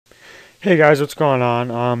Hey guys, what's going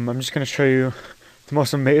on? I'm just gonna show you the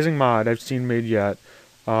most amazing mod I've seen made yet.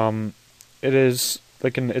 Um, it is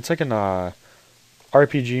like an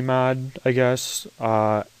RPG mod, I guess.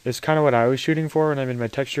 It's kind of what I was shooting for when I made my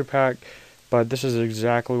texture pack, but this is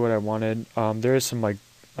exactly what I wanted. There is some I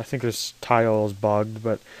think this tile is bugged,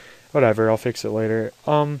 but whatever, I'll fix it later.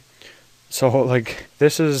 So like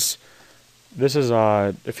this is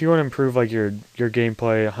if you want to improve like your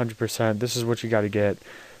gameplay 100%, this is what you got to get.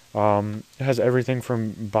 It has everything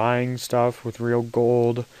from buying stuff with real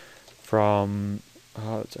gold, from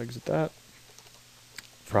let's exit that,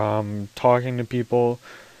 from talking to people,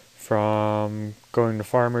 from going to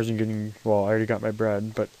farmers and getting, well, I already got my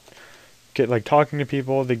bread, but get like talking to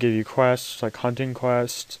people. They give you quests, like hunting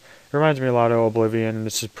quests. It reminds me a lot of Oblivion, and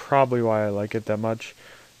this is probably why I like it that much.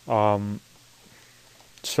 Um,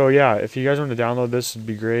 so yeah, if you guys want to download this, it'd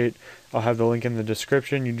be great. I'll have the link in the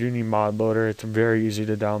description. You do need mod loader. It's very easy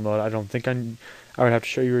to download. I don't think I would have to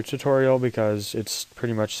show you a tutorial because it's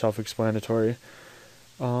pretty much self-explanatory.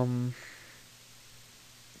 Um,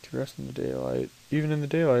 to rest in the daylight, even in the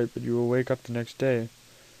daylight, but you will wake up the next day.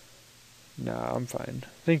 Nah, I'm fine.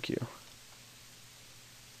 Thank you.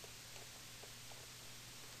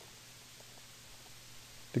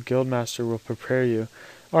 The guildmaster will prepare you.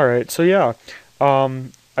 All right, so yeah,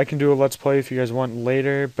 I can do a let's play if you guys want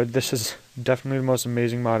later, but this is definitely the most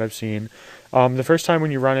amazing mod I've seen. The first time when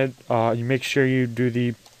you run it, you make sure you do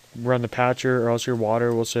the run the patcher, or else your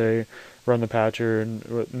water will say run the patcher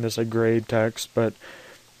in this like gray text. But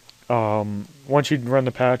once you run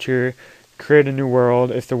the patcher, create a new world.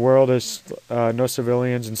 If the world is no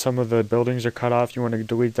civilians and some of the buildings are cut off, you want to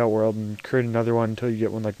delete that world and create another one until you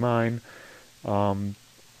get one like mine. Um,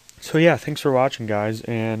 so yeah, thanks for watching, guys,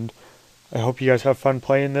 and I hope you guys have fun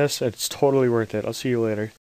playing this. It's totally worth it. I'll see you later.